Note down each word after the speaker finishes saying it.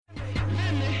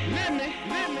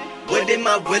What am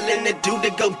I willing to do to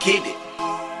go get it?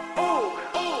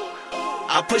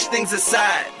 I push things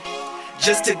aside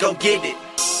just to go get it.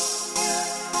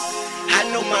 I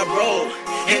know my role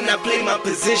and I play my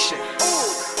position.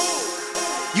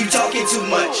 You talking too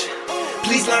much.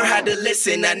 Please learn how to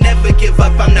listen. I never give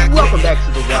up. I'm not Welcome quitting. back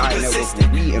to the Ride Network, where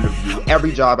we interview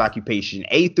every job occupation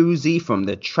A through Z, from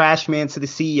the trash man to the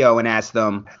CEO, and ask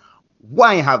them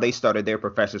why and how they started their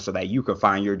profession so that you can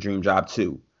find your dream job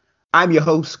too. I'm your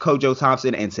host, Kojo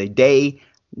Thompson, and today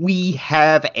we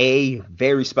have a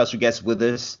very special guest with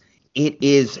us. It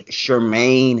is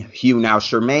Chermaine Hu. Now,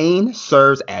 Chermaine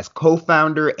serves as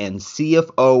co-founder and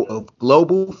CFO of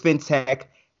Global FinTech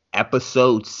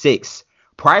Episode 6.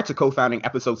 Prior to co-founding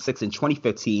Episode 6 in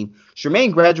 2015,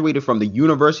 Chermaine graduated from the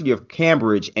University of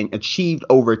Cambridge and achieved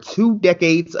over 2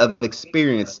 decades of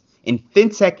experience in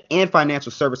fintech and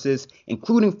financial services,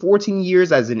 including 14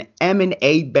 years as an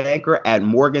M&A banker at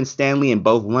Morgan Stanley in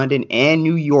both London and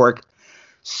New York.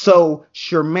 So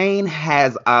Chermaine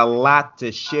has a lot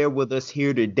to share with us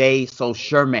here today. So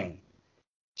Chermaine,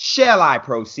 shall I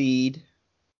proceed?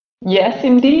 Yes,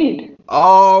 indeed.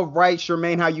 All right,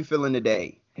 Chermaine, how you feeling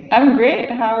today? I'm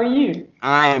great. How are you?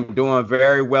 I am doing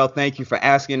very well. Thank you for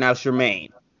asking. Now, Chermaine,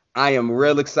 I am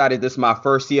real excited. This is my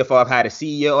first CFO. I've had a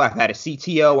CEO, I've had a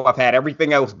CTO, I've had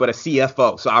everything else but a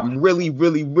CFO. So I'm really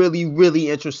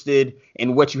interested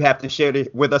in what you have to share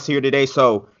with us here today.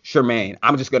 So, Chermaine,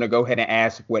 I'm just going to go ahead and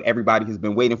ask what everybody has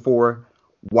been waiting for.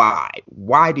 Why?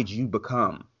 Why did you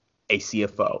become a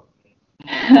CFO?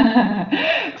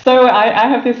 So I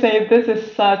have to say this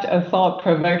is such a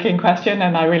thought-provoking question,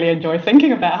 and I really enjoy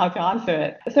thinking about how to answer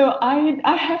it. So I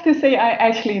have to say I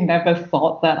actually never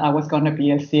thought that I was going to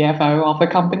be a CFO of a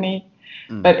company.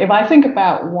 But if I think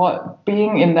about what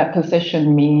being in that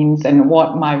position means and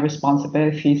what my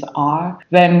responsibilities are,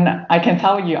 then I can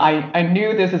tell you I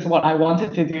knew this is what I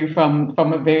wanted to do from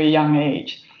a very young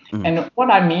age. And what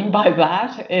I mean by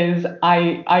that is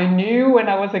I knew when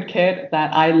I was a kid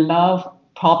that I love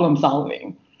problem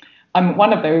solving. I'm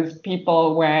one of those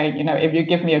people where, if you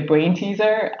give me a brain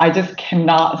teaser, I just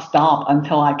cannot stop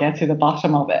until I get to the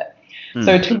bottom of it.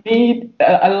 So to me,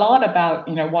 a lot about,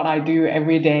 what I do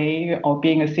every day or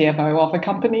being a CFO of a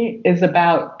company is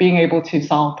about being able to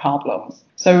solve problems.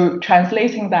 So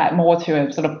translating that more to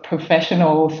a sort of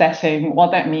professional setting,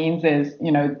 what that means is,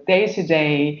 day to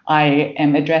day, I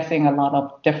am addressing a lot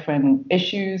of different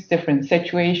issues, different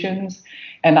situations.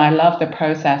 And I love the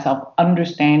process of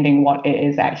understanding what it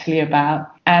is actually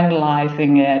about,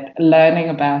 analyzing it, learning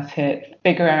about it,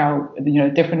 figure out,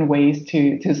 different ways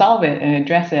to solve it and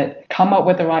address it, come up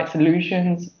with the right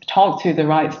solutions, talk to the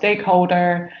right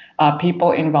stakeholder,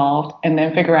 people involved, and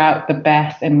then figure out the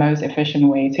best and most efficient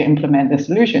way to implement the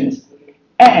solutions.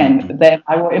 And then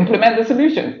I will implement the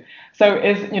solution. So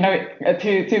it's,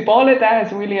 to boil it down,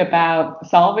 it's really about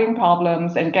solving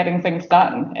problems and getting things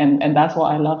done. And that's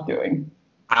what I love doing.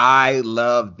 I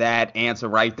love that answer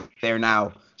right there.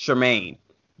 Now, Chermaine,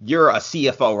 you're a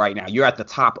CFO right now. You're at the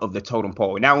top of the totem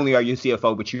pole. Not only are you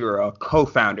CFO, but you're a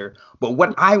co-founder. But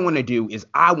what I want to do is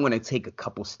I want to take a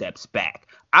couple steps back.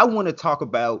 I want to talk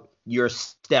about your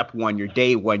step one, your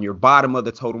day one, your bottom of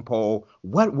the totem pole.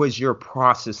 What was your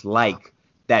process like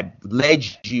that led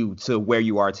you to where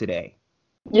you are today?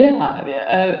 Yeah,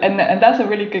 and that's a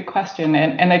really good question.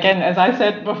 And again, as I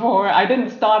said before, I didn't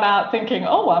start out thinking,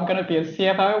 I'm going to be a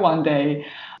CFO one day.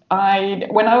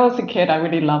 When I was a kid, I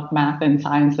really loved math and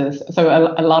sciences, so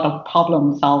a lot of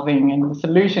problem solving and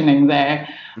solutioning there.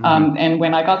 And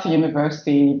when I got to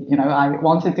university, I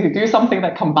wanted to do something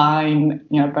that combined,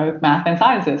 both math and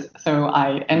sciences. So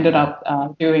I ended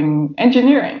up doing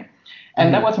engineering,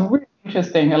 and that was really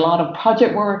interesting. A lot of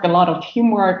project work, a lot of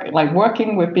teamwork, like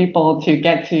working with people to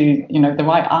get to, the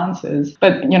right answers.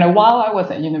 But, while I was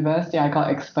at university, I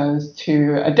got exposed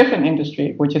to a different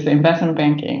industry, which is investment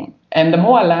banking. And the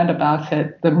more I learned about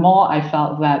it, the more I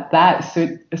felt that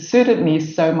suited me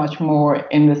so much more,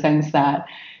 in the sense that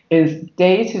is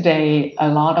day to day, a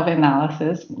lot of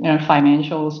analysis,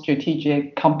 financial,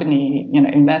 strategic, company,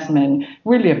 investment,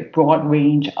 really a broad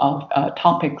range of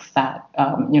topics that,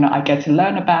 I get to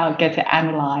learn about, get to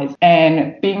analyze.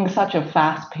 And being such a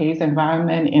fast-paced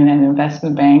environment in an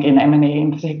investment bank, in M&A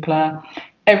in particular,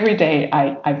 every day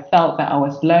I felt that I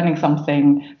was learning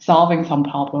something, solving some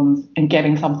problems, and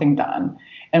getting something done.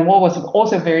 And what was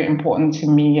also very important to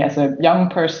me as a young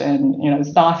person,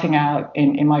 starting out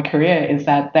in my career, is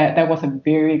that there was a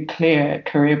very clear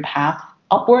career path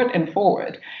upward and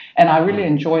forward. And I really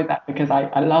enjoy that because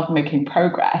I love making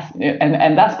progress.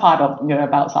 And that's part of,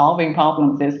 about solving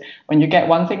problems is when you get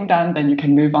one thing done, then you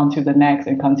can move on to the next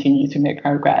and continue to make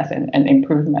progress and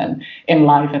improvement in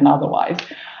life and otherwise.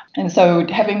 And so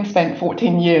having spent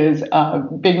 14 years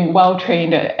being well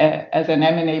trained as an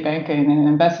M&A banker in an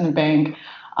investment bank,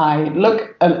 I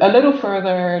look a little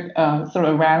further sort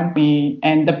of around me,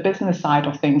 and the business side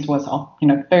of things was of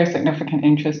very significant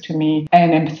interest to me.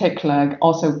 And in particular,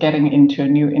 also getting into a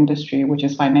new industry, which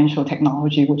is financial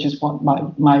technology, which is what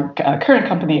my current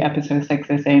company, Episode 6,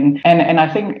 is in. And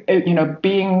I think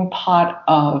being part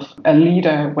of a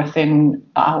leader within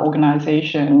our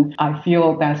organization, I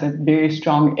feel there's a very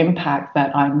strong impact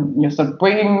that I'm sort of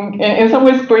bringing, in some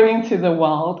ways, bringing to the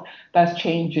world that's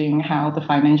changing how the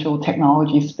financial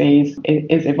technology space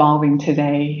is evolving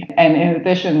today. And in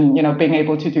addition, being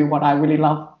able to do what I really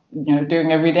love,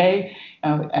 doing every day,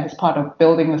 as part of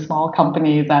building a small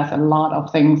company, there's a lot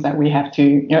of things that we have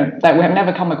to, that we have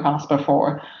never come across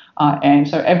before. And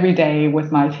so every day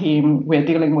with my team, we're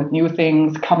dealing with new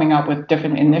things, coming up with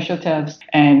different initiatives,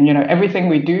 and everything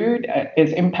we do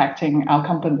is impacting our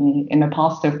company in a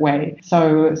positive way.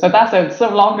 So that's a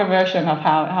sort of longer version of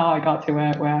how I got to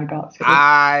where I got to.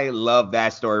 I love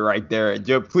that story right there.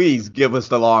 Please give us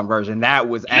the long version. That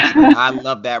was excellent. I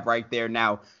love that right there.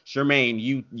 Now, Chermaine,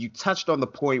 you touched on the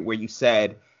point where you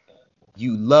said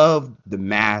you love the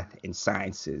math and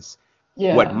sciences.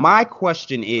 Yeah. What my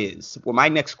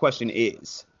next question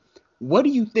is, what do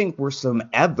you think were some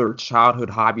other childhood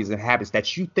hobbies and habits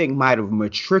that you think might have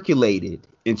matriculated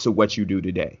into what you do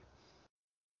today?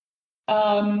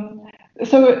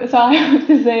 So I have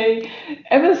to say,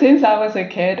 ever since I was a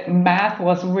kid, math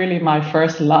was really my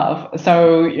first love.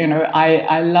 So,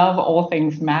 I love all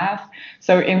things math.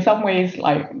 So in some ways,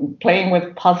 like playing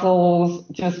with puzzles,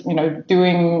 just,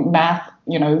 doing math,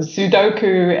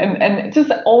 Sudoku and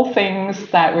just all things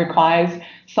that requires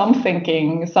some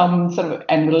thinking, some sort of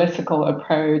analytical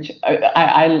approach.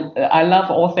 I love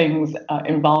all things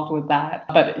involved with that.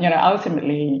 But,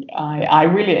 ultimately, I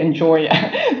really enjoy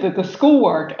the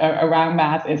schoolwork around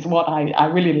math is what I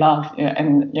really love.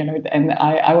 And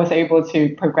I was able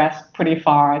to progress pretty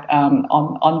far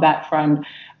on that front.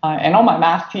 And all my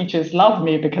math teachers love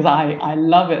me because I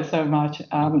love it so much.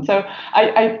 So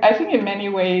I think in many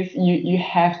ways you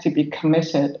have to be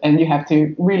committed and you have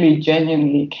to really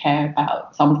genuinely care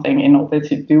about something in order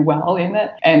to do well in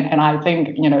it. And I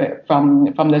think, from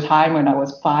the time when I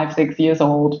was 5-6 years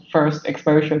old, first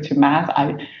exposure to math,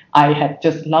 I had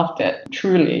just loved it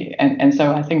truly. And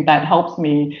so I think that helps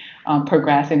me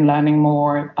progress in learning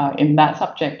more in that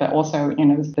subject, but also,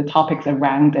 the topics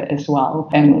around it as well.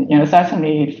 And,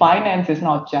 certainly finance is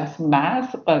not just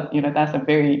math, but, that's a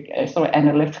very sort of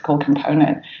analytical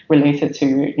component related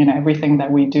to, everything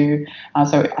that we do.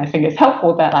 So I think it's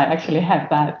helpful that I actually have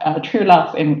that true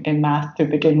love in math to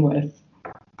begin with.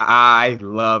 I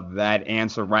love that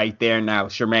answer right there. Now,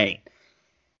 Chermaine,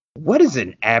 what is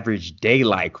an average day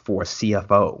like for a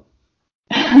CFO?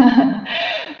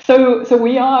 So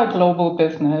we are a global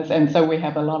business, and so we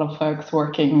have a lot of folks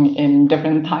working in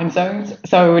different time zones.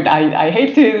 So I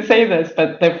hate to say this,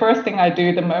 but the first thing I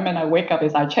do the moment I wake up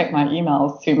is I check my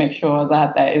emails to make sure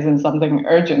that there isn't something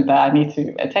urgent that I need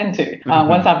to attend to.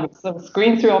 Once I've sort of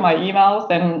screened through all my emails,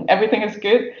 then everything is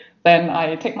good. Then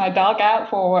I take my dog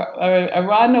out for a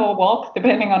run or a walk,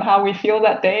 depending on how we feel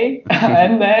that day.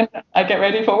 And then I get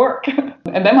ready for work.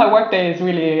 And then my work day is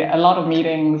really a lot of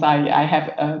meetings. I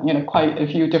have quite a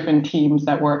few different teams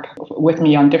that work with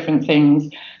me on different things.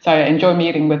 So I enjoy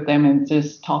meeting with them and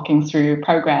just talking through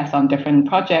progress on different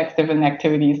projects, different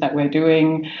activities that we're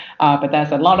doing. But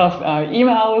there's a lot of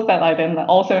emails that I then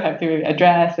also have to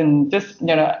address, and just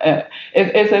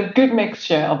it's a good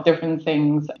mixture of different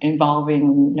things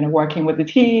involving working with the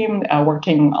team,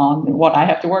 working on what I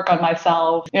have to work on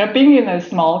myself. Being in a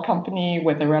small company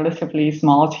with a relatively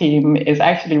small team is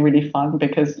actually really fun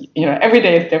because every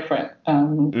day is different,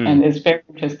 and it's very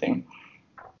interesting.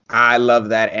 I love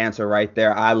that answer right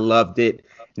there. I loved it.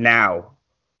 Now,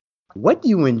 what do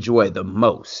you enjoy the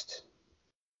most?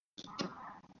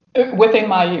 Within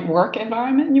my work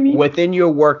environment, you mean? Within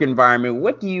your work environment,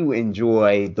 what do you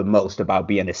enjoy the most about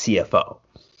being a CFO?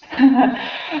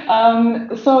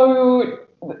 So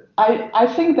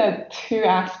I think there are two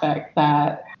aspects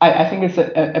that I think is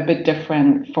a bit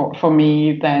different for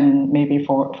me than maybe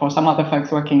for some other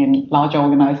folks working in larger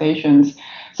organizations.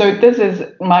 So this is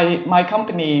my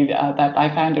company that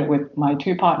I founded with my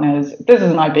two partners. This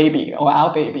is my baby or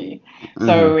our baby.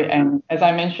 So, and as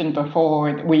I mentioned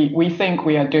before, we think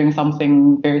we are doing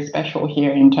something very special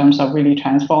here in terms of really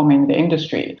transforming the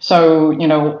industry. So,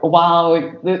 while,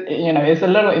 it's a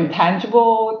little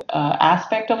intangible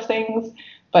aspect of things,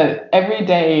 but every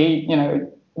day,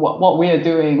 what we are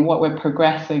doing, what we're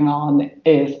progressing on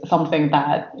is something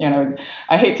that,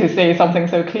 I hate to say something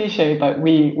so cliche, but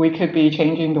we could be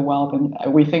changing the world,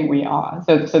 and we think we are.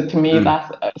 So to me,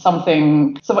 that's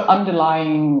something sort of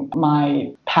underlying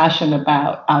my passion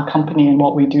about our company and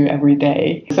what we do every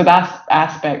day. So that's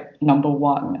aspect number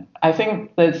one. I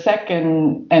think the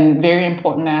second and very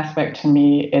important aspect to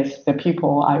me is the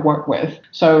people I work with.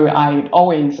 So I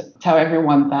always tell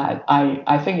everyone that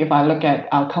I think if I look at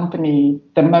our company,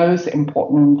 the most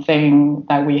important thing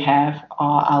that we have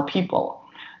are our people.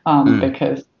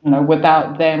 Because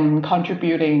without them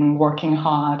contributing, working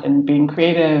hard, and being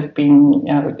creative, being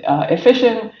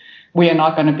efficient, we are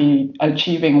not going to be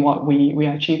achieving what we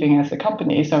are achieving as a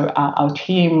company. So our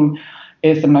team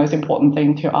is the most important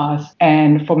thing to us.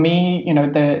 And for me,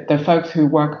 the folks who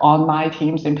work on my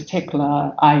teams in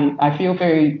particular, I feel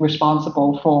very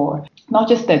responsible for not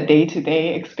just their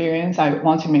day-to-day experience. I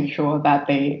want to make sure that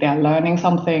they are learning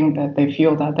something, that they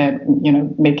feel that they're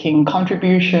making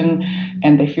contribution,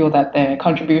 and they feel that their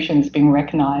contribution is being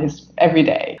recognized every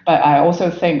day. But I also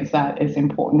think that it's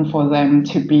important for them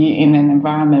to be in an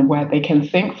environment where they can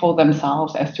think for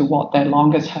themselves as to what their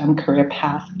longer-term career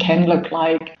path can look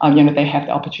like. They have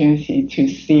the opportunity to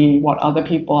see what other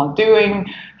people are doing,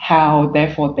 how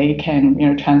therefore they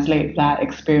can translate that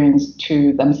experience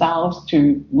to themselves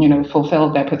to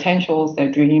fulfill their potentials, their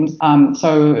dreams.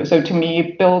 So to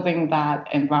me, building that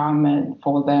environment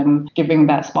for them, giving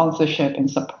that sponsorship and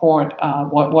support,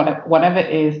 whatever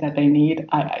it is that they need,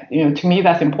 to me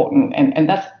that's important, and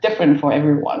that's different for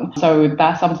everyone. So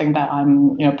that's something that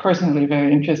I'm personally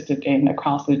very interested in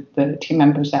across the team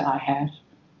members that I have.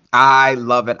 I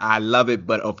love it. I love it.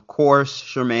 But of course,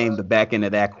 Chermaine, the back end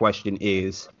of that question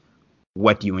is,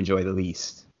 what do you enjoy the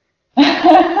least?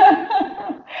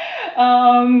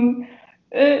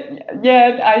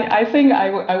 I think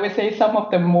I would say some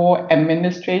of the more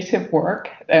administrative work,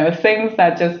 things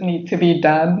that just need to be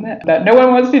done that no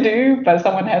one wants to do, but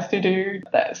someone has to do.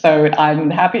 So I'm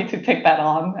happy to take that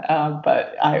on,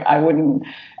 but I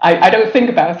don't think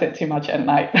about it too much at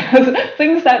night.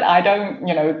 Things that I don't,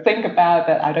 think about,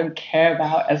 that I don't care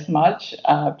about as much,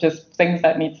 just things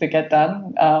that need to get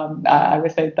done. I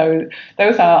would say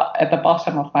those are at the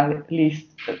bottom of my least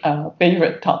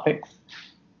favorite topics.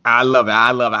 I love it.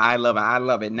 I love it. I love it. I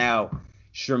love it. Now,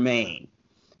 Chermaine,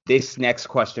 this next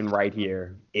question right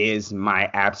here is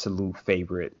my absolute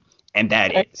favorite. And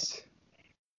that is,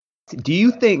 do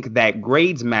you think that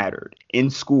grades mattered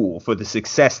in school for the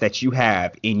success that you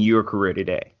have in your career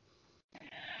today?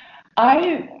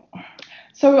 I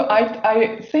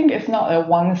think it's not a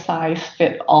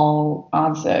one-size-fits-all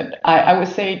answer. I would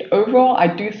say overall, I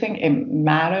do think it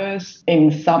matters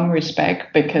in some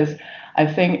respect, because I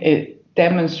think it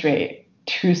demonstrates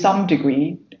to some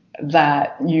degree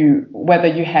that whether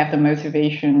you have the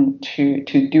motivation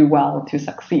to do well, to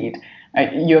succeed. Right?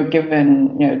 You're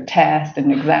given tests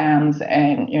and exams,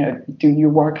 and do you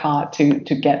work hard to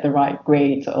get the right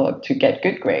grades or to get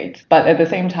good grades? But at the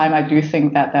same time, I do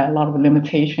think that there are a lot of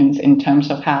limitations in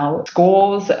terms of how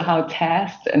scores, how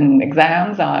tests and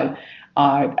exams are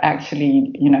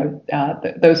actually,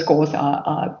 those scores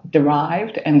are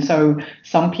derived. And so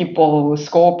some people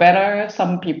score better,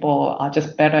 some people are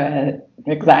just better at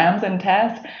exams and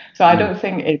tests. So I don't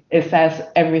think it says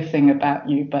everything about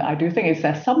you, but I do think it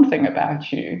says something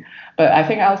about you. But I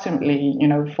think ultimately,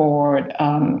 for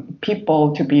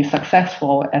people to be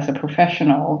successful as a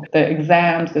professional, the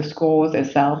exams, the scores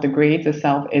itself, the grades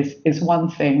itself is one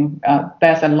thing.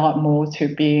 There's a lot more to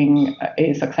being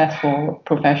a successful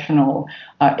professional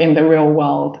in the real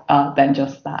world than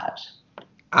just that.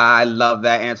 I love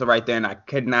that answer right there, and I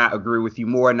could not agree with you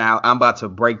more. Now, I'm about to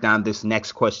break down this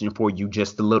next question for you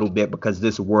just a little bit, because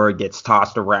this word gets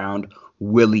tossed around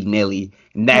willy-nilly,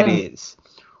 and that is,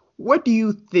 what do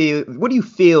you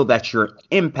feel that your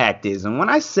impact is? And when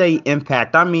I say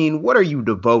impact, I mean, what are you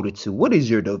devoted to? What is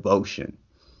your devotion?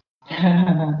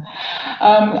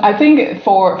 I think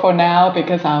for now,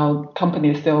 because our company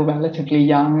is still relatively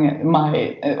young,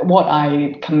 what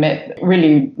I commit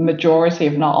really majority,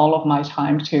 if not all of my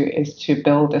time to, is to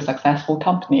build a successful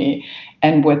company.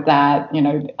 And with that,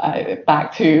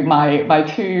 back to my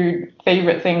two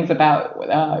favorite things about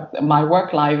my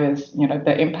work life is,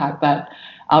 the impact that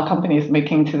our company is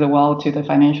making to the world, to the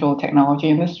financial technology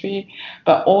industry,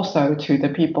 but also to the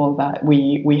people that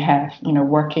we have,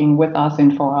 working with us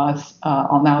and for us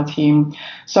on our team.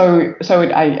 So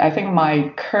I think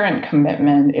my current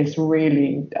commitment is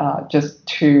really just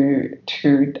to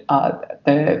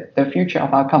the future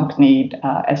of our company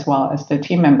as well as the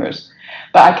team members.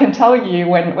 But I can tell you,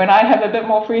 when I have a bit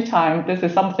more free time, this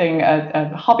is something,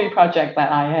 a hobby project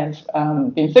that I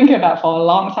have been thinking about for a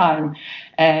long time.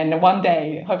 And one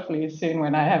day, hopefully soon,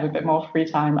 when I have a bit more free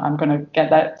time, I'm going to get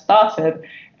that started.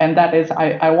 And that is,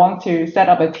 I want to set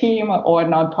up a team or a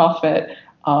nonprofit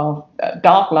of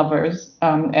dog lovers.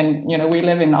 And, we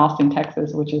live in Austin,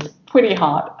 Texas, which is pretty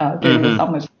hot during the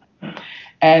summer.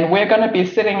 And we're going to be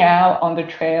sitting out on the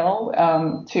trail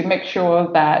to make sure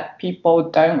that people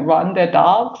don't run their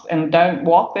dogs and don't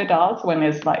walk their dogs when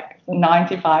it's like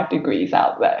 95 degrees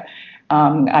out there.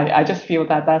 I just feel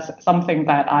that that's something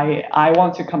that I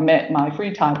want to commit my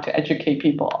free time to educate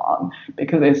people on,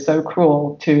 because it's so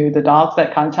cruel to the dogs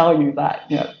that can't tell you that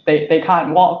they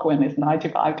can't walk when it's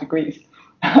 95 degrees.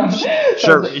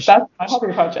 So that's my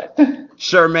hobby project.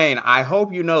 Chermaine, I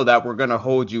hope you know that we're going to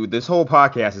hold you, this whole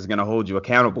podcast is going to hold you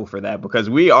accountable for that, because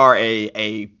we are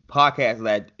a podcast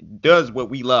that does what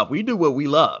we love. We do what we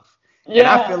love. Yeah. And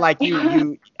I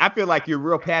feel like you're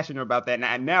real passionate about that.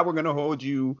 And now we're going to hold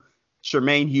you,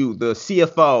 Chermaine Hu, the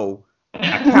CFO,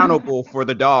 accountable for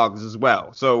the dogs as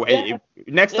well. So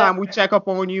next time we check up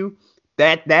on you,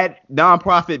 that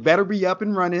nonprofit better be up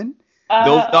and running.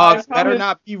 Those dogs better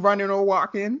not be running or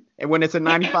walking. And when it's a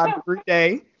 95-degree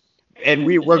day, and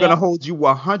we're going to hold you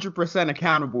 100%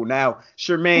 accountable. Now,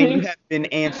 Chermaine, you have been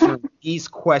answering these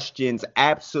questions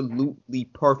absolutely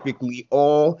perfectly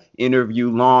all interview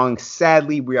long.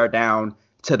 Sadly, we are down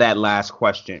to that last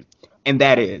question. And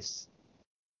that is,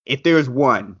 if there's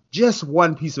just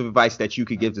one piece of advice that you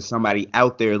could give to somebody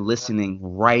out there listening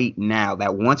right now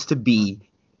that wants to be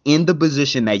in the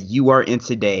position that you are in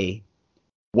today,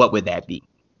 what would that be?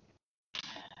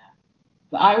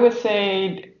 I would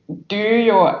say do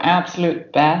your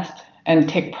absolute best and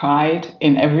take pride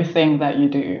in everything that you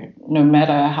do, no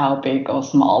matter how big or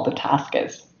small the task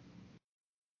is.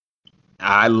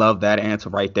 I love that answer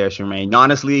right there, Chermaine.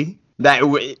 Honestly, that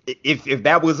if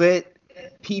that was it,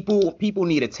 people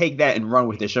need to take that and run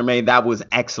with it. Chermaine, that was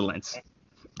excellent.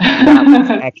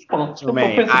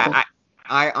 Chermaine,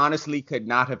 I honestly could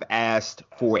not have asked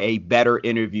for a better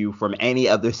interview from any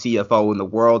other CFO in the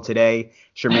world today.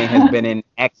 Chermaine has been an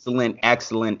excellent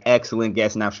guest.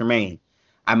 Now, Chermaine,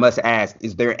 I must ask,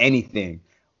 is there anything,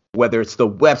 whether it's the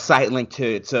website link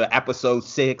to episode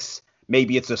 6,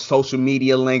 maybe it's a social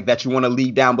media link that you want to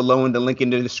leave down below in the link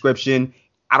in the description?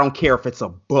 I don't care if it's a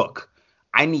book.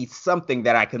 I need something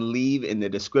that I can leave in the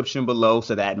description below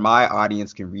so that my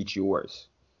audience can reach yours.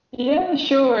 Yeah,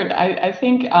 sure. I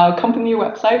think our company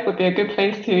website would be a good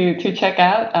place to check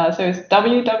out. So it's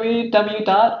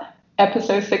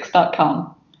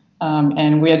www.episode6.com.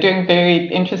 And we are doing very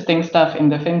interesting stuff in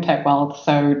the fintech world.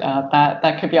 So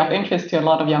that could be of interest to a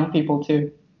lot of young people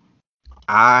too.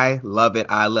 I love it.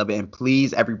 And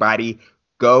please, everybody,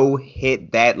 go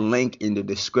hit that link in the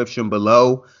description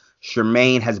below.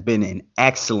 Chermaine has been an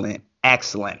excellent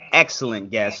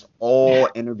guest all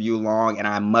interview long, and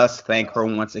I must thank her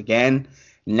once again.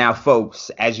 Now, folks,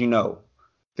 as you know,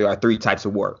 there are 3 types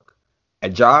of work: a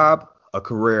job, a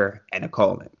career, and a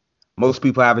calling. Most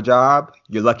people have a job.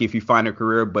 You're lucky if you find a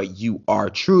career, but you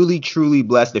are truly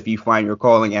blessed if you find your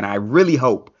calling. And I really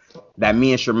hope that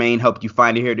me and Chermaine helped you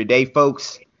find it here today,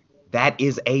 folks. That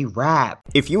is a wrap.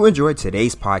 If you enjoyed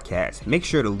today's podcast, make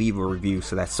sure to leave a review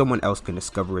so that someone else can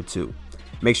discover it too.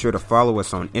 Make sure to follow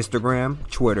us on Instagram,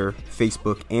 Twitter,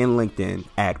 Facebook, and LinkedIn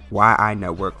at YI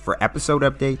Network for episode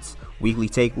updates, weekly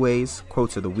takeaways,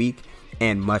 quotes of the week,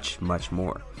 and much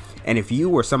more. And if you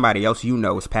or somebody else you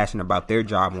know is passionate about their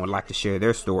job and would like to share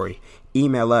their story,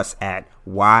 email us at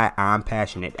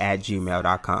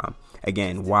whyimpassionate@gmail.com.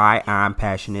 Again,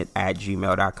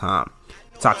 whyimpassionate@gmail.com.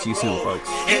 Talk to you soon, folks.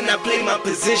 And I play my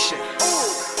position.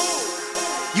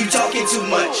 You talking too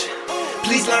much.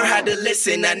 Please learn how to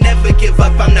listen. I never give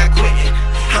up, I'm not quitting.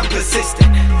 I'm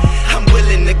persistent. I'm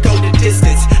willing to go the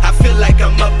distance. I feel like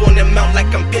I'm up on the mount,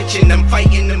 like I'm pitching. I'm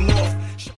fighting them off.